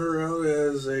seeking her out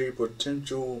as a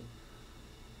potential...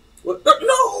 What?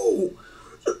 No!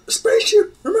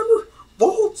 Spaceship! Remember?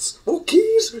 Vaults! Oh,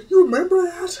 keys! You remember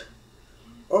that?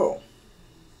 Oh.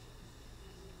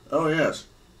 Oh, yes.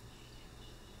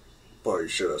 But are you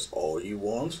sure that's all you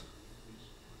want?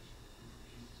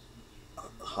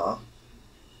 Huh?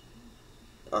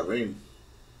 I mean,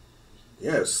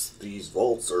 yes, these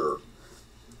vaults are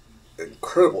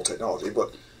incredible technology,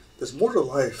 but there's more to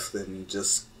life than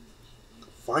just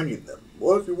finding them.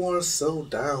 What if you want to settle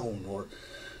down or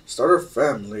start a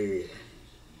family?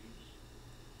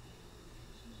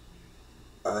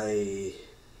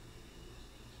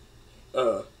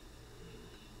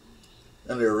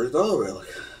 And they were the relic.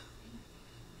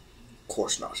 Of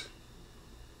course not.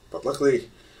 But luckily,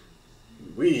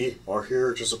 we are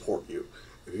here to support you.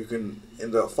 If you can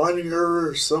end up finding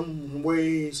her some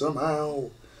way, somehow,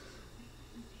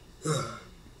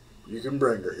 you can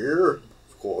bring her here,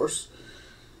 of course.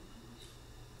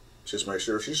 Just make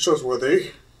sure she's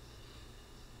trustworthy.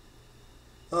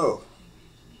 Oh.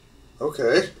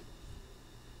 Okay.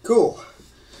 Cool.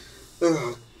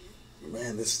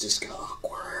 Man, this is just kind of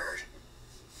awkward.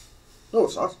 No,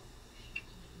 it's not.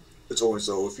 It's only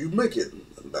so if you make it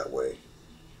that way.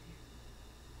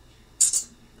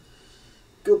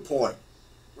 Good point.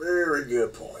 Very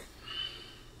good point.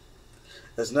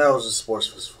 As now is a sports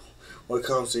festival. When it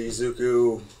comes to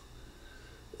Izuku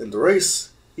in the race,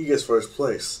 he gets first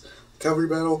place. Cavalry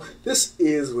battle, this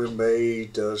is when Mei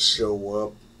does show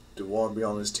up to want to be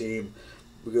on his team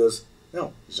because,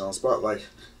 he's on the spotlight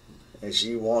and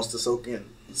she wants to soak in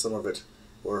some of it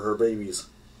for her babies.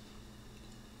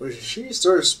 When she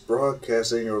starts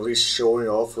broadcasting or at least showing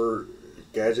off her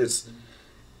gadgets,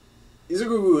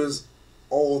 Izuku is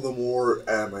all the more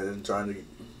adamant in trying to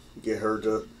get her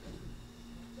to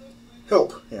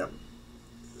help him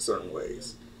in certain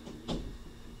ways.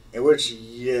 In which,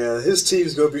 yeah, his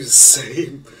team's gonna be the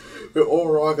same. With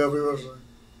all rock up here.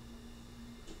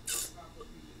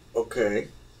 Okay.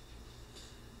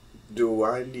 Do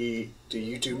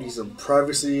you two need some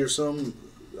privacy or something?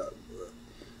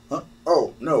 Huh?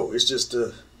 Oh, no, it's just,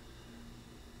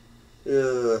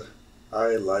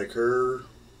 I like her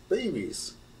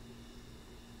babies.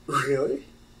 Really?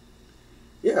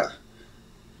 Yeah.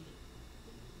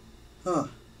 Huh.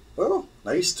 Well,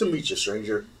 nice to meet you,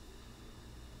 stranger.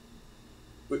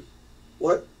 Wait,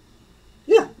 what?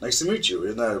 Yeah, nice to meet you.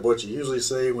 Isn't that what you usually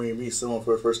say when you meet someone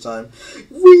for the first time?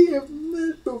 We have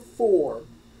met before.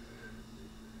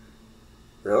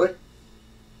 Really?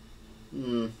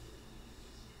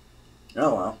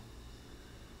 Oh, well.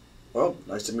 Well,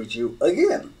 nice to meet you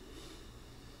again.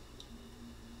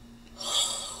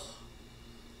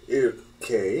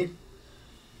 Okay.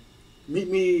 Meet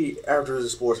me after the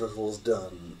sports festival's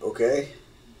done, okay?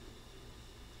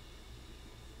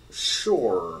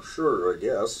 Sure, I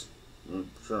guess.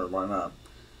 Sure, why not?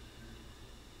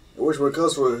 Which when it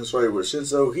comes to his fight with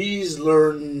Shinso, he's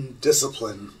learned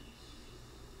discipline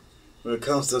when it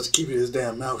comes to keeping his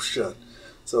damn mouth shut.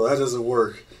 So that doesn't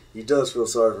work. He does feel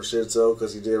sorry for Shinso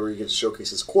because he didn't really get to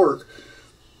showcase his quirk,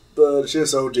 but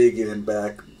Shinso did get him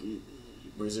back.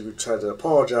 Izuku tried to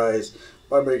apologize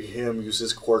by making him use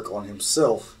his quirk on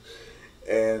himself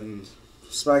and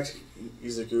smacked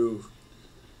Izuku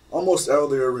almost out of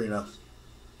the arena.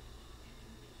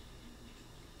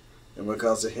 And when it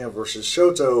comes to him versus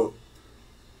Shoto,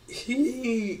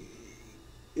 he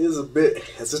is a bit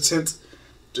hesitant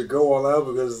to go all out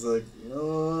because it's like,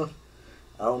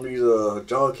 I don't need to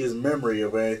jog his memory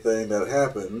of anything that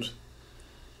happened.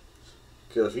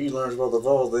 Because if he learns about the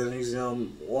vault, then he's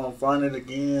going to want to find it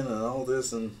again and all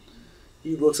this. And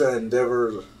he looks at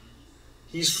Endeavor.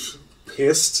 He's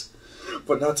pissed,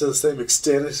 but not to the same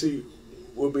extent as he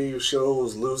would be if Shoto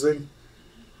was losing.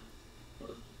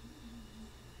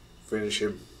 Finish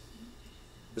him.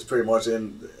 It's pretty much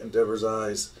in Endeavor's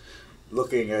eyes,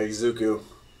 looking at Izuku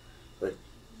like,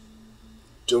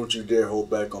 don't you dare hold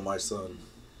back on my son.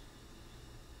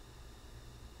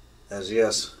 As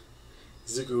yes,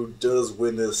 Izuku does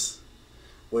win this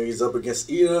when he's up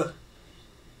against Ida.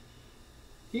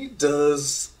 He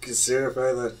does consider the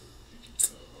fact that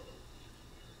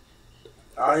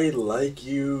I like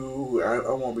you, I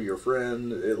want to be your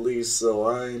friend at least, so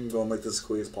I'm going to make this as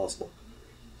quick as possible.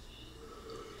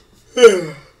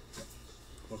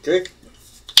 Okay?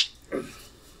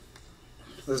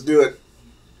 Let's do it.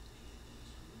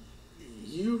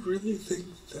 You really think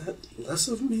that less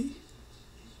of me?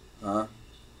 Huh?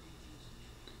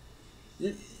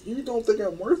 You don't think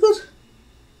I'm worth it?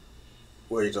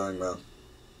 What are you talking about?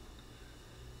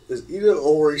 As Ida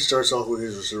already starts off with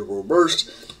his reciprocal burst,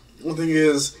 one thing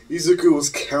is, Izuku was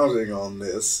counting on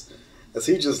this, as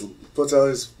he just puts out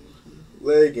his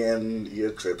leg and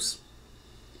Ida trips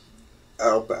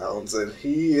out of bounds, and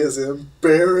he is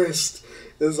embarrassed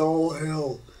as all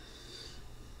hell.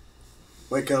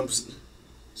 When it comes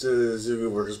to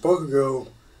Izuku versus Bakugo,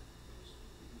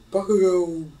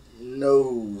 Bakugo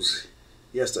knows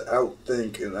he has to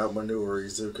outthink and outmaneuver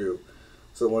Izuku.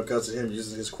 So when it comes to him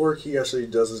using his quirk, he actually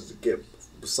does it to get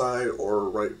beside or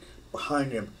right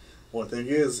behind him. One thing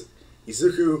is,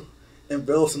 Izuku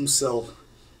envelops himself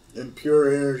in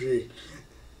pure energy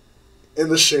in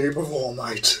the shape of All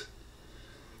Might.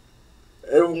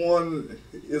 Everyone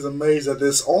is amazed at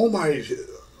this. All Might,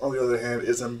 on the other hand,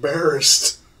 is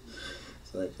embarrassed.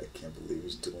 It's like, I can't believe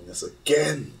he's doing this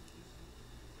again.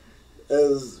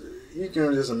 As you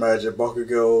can just imagine,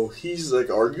 Bakugo, he's like,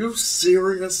 are you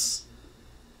serious?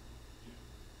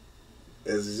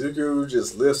 As Izuku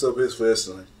just lifts up his fist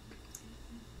and like,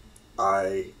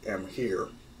 I am here.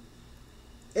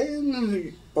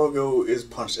 And Bakugo is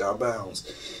punched out of bounds.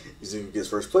 Izuku gets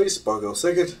first place, Bakugo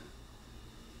second.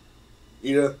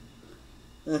 Ida,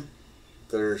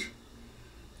 third.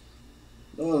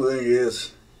 The only thing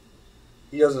is,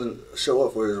 he doesn't show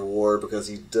up for his reward because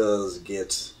he does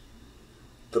get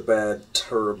the bad,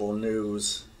 terrible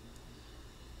news.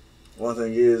 One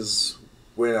thing is,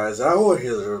 when Aizawa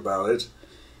hears about it,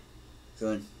 he's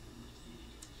like,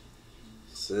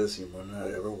 says he might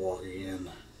not ever walk again.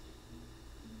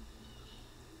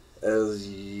 As,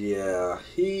 yeah,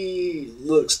 he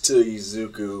looks to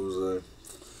Izuku,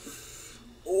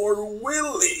 or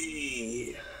will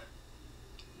he?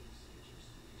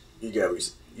 You gotta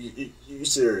be, you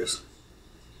serious?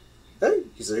 Hey,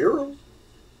 he's a hero.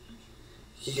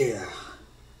 Yeah,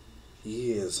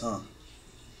 he is, huh?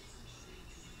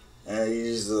 And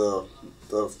he's the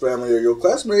family of your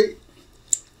classmate.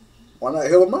 Why not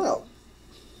help him out?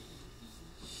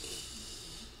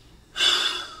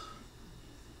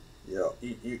 Yeah,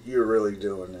 you're really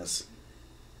doing this.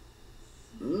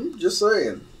 Just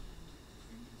saying.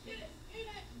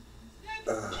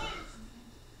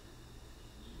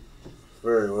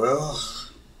 Very well.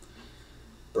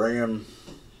 Bring him.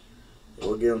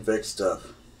 We'll get him fixed up.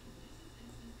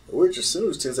 Which, as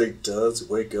soon as Tensei does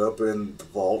wake up in the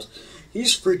vault,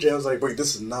 he's freaked out. He's like, wait,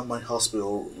 this is not my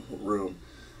hospital room.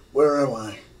 Where am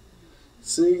I?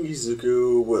 Seeing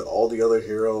Izuku with all the other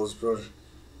heroes.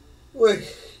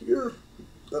 Wait, you're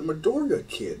that Midoriya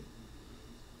kid.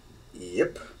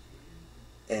 Yep.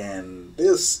 And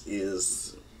this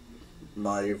is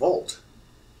my vault.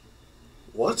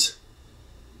 What?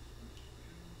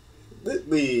 Let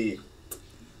me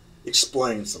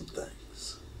explain some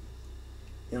things.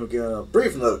 And we'll give a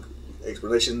brief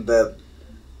explanation that,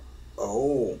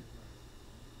 oh,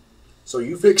 so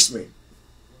you fixed me.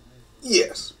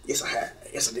 Yes, yes I have.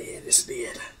 Yes I did, yes I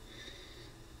did.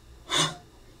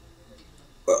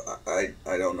 Well,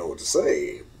 I don't know what to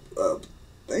say.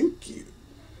 Thank you.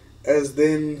 As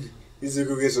then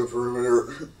Izuku gets a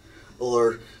perimeter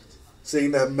alert,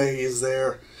 seeing that Mei is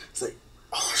there. It's like,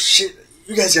 oh shit,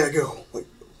 you guys gotta go. Like,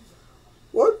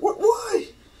 what, why?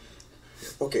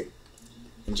 Okay,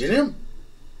 and Jin,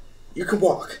 you can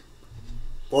walk.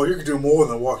 Well, you can do more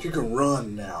than walk, you can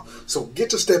run now. So get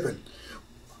to stepping.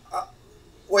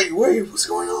 Wait, what's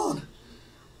going on?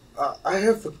 I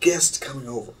have a guest coming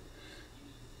over.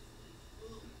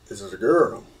 Is it a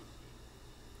girl?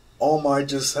 All Might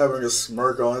just having a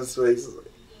smirk on his face.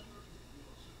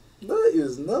 That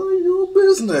is none of your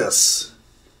business.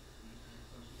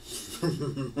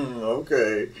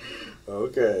 Okay,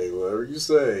 whatever you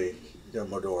say,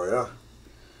 Midoriya.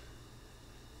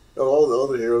 All the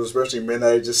other heroes, especially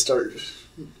Midnight, just start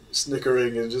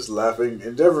snickering and just laughing.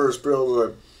 Endeavor is still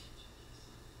like,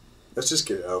 Let's just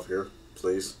get out of here,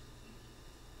 please.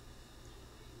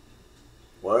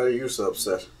 Why are you so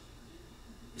upset?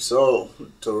 You saw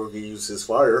Todoroki use his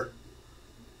fire.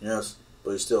 Yes,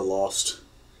 but he still lost.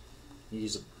 He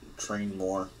needs to train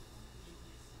more.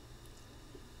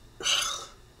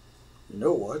 You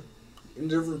know what? You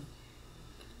never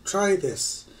try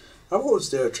this. I was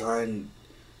there trying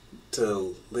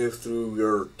to live through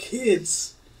your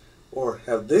kids or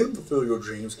have them fulfill your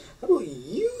dreams. How about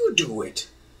you do it?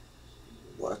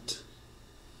 What?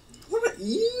 Why not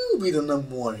you be the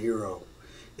 #1 hero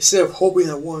instead of hoping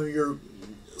that one of your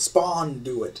spawn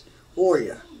do it for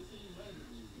you?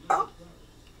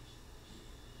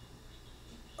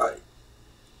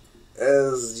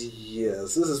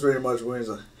 Yes, this is pretty much when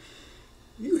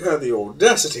you have the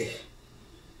audacity.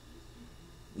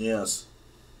 Yes,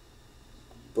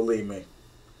 believe me.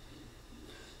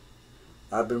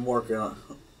 I've been working on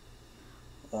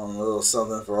a little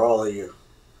something for all of you.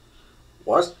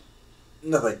 What?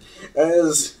 Nothing.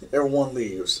 As everyone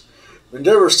leaves,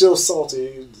 Endeavor's still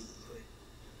salty.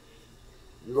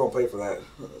 You're gonna pay for that.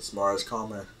 Smartest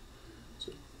comment.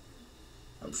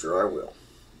 I'm sure I will.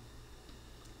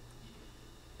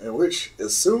 In which,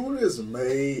 as soon as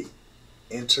May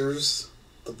enters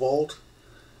the vault,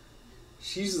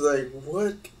 she's like,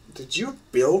 "What? Did you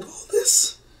build all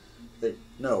this?" Like,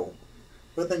 no.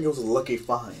 I think it was a lucky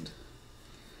find.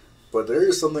 But there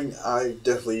is something I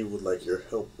definitely would like your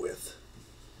help with.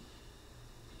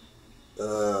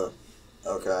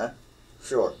 Okay.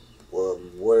 Sure. Well,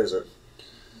 what is it?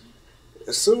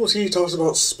 As soon as he talks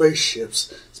about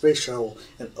spaceships, space travel,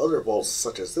 and other vaults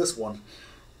such as this one,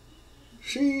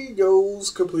 she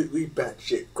goes completely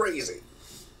batshit crazy.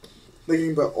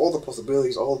 Thinking about all the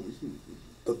possibilities, all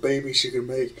the babies she can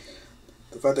make,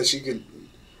 the fact that she can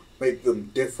make them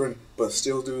different but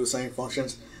still do the same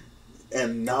functions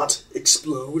and not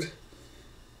explode.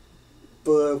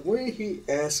 But when he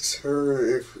asks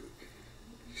her if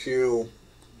she'll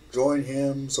join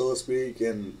him, so to speak,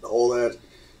 and all that,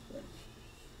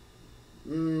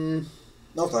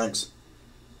 no thanks.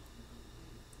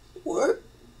 What?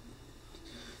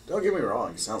 Don't get me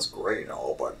wrong, it sounds great and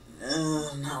all, but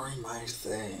not really my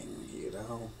thing, you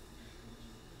know?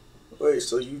 Wait,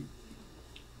 so you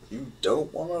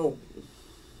don't want to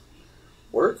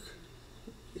work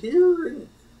here?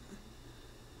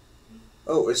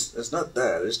 Oh, it's not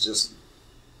that, it's just...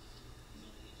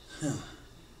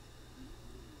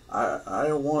 I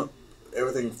don't want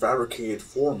everything fabricated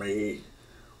for me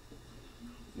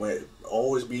with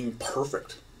always being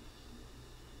perfect.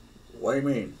 What do you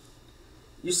mean?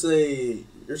 You're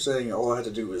saying all I have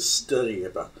to do is study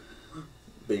about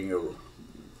being a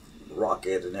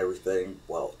rocket and everything.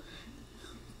 Well,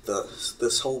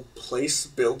 this whole place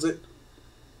builds it.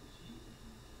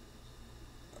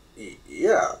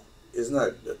 Yeah, isn't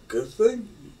that a good thing?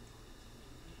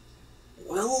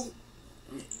 Well,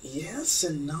 yes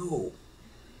and no.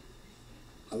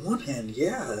 On one hand,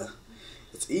 yeah,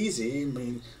 it's easy. I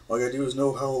mean, all I gotta do is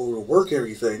know how to work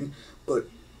everything. But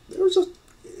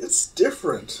it's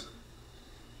different.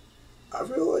 I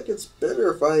feel like it's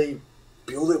better if I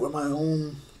build it with my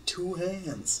own 2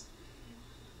 hands.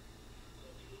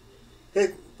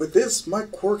 Heck, with this, my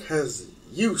quirk has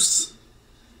use.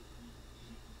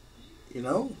 You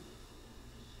know?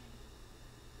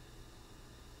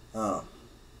 Oh.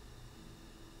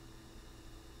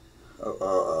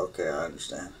 Okay, I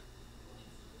understand.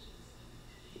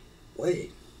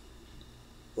 Wait.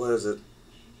 What is it?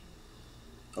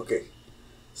 Okay.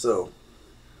 So,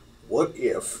 what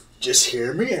if, just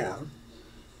hear me out,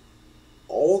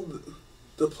 all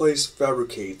the place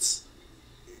fabricates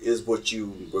is what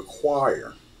you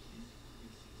require?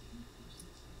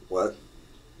 What?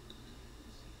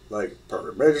 Like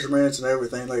perfect measurements and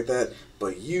everything like that,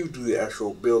 but you do the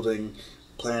actual building,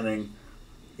 planning,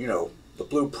 you know, the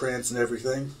blueprints and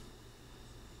everything.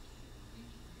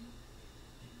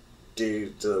 Do you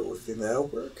think that'll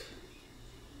work?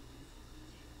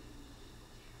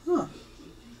 Huh.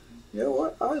 You know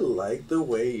what? I like the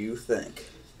way you think.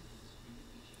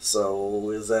 So,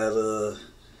 is that a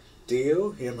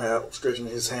deal? Him out stretching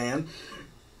his hand.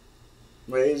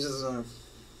 Wait, just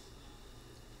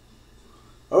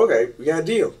okay, we got a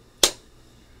deal.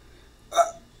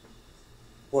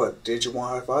 What? Did you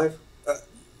want a high five?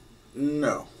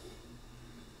 No.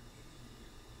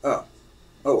 Oh.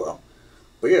 Oh well.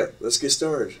 But yeah, let's get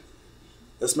started.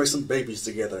 Let's make some babies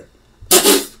together.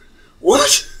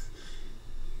 What?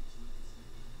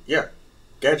 Yeah,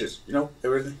 gadgets, you know,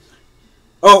 everything.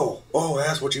 Oh,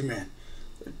 that's what you meant.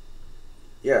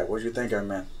 Yeah, what do you think I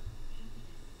meant?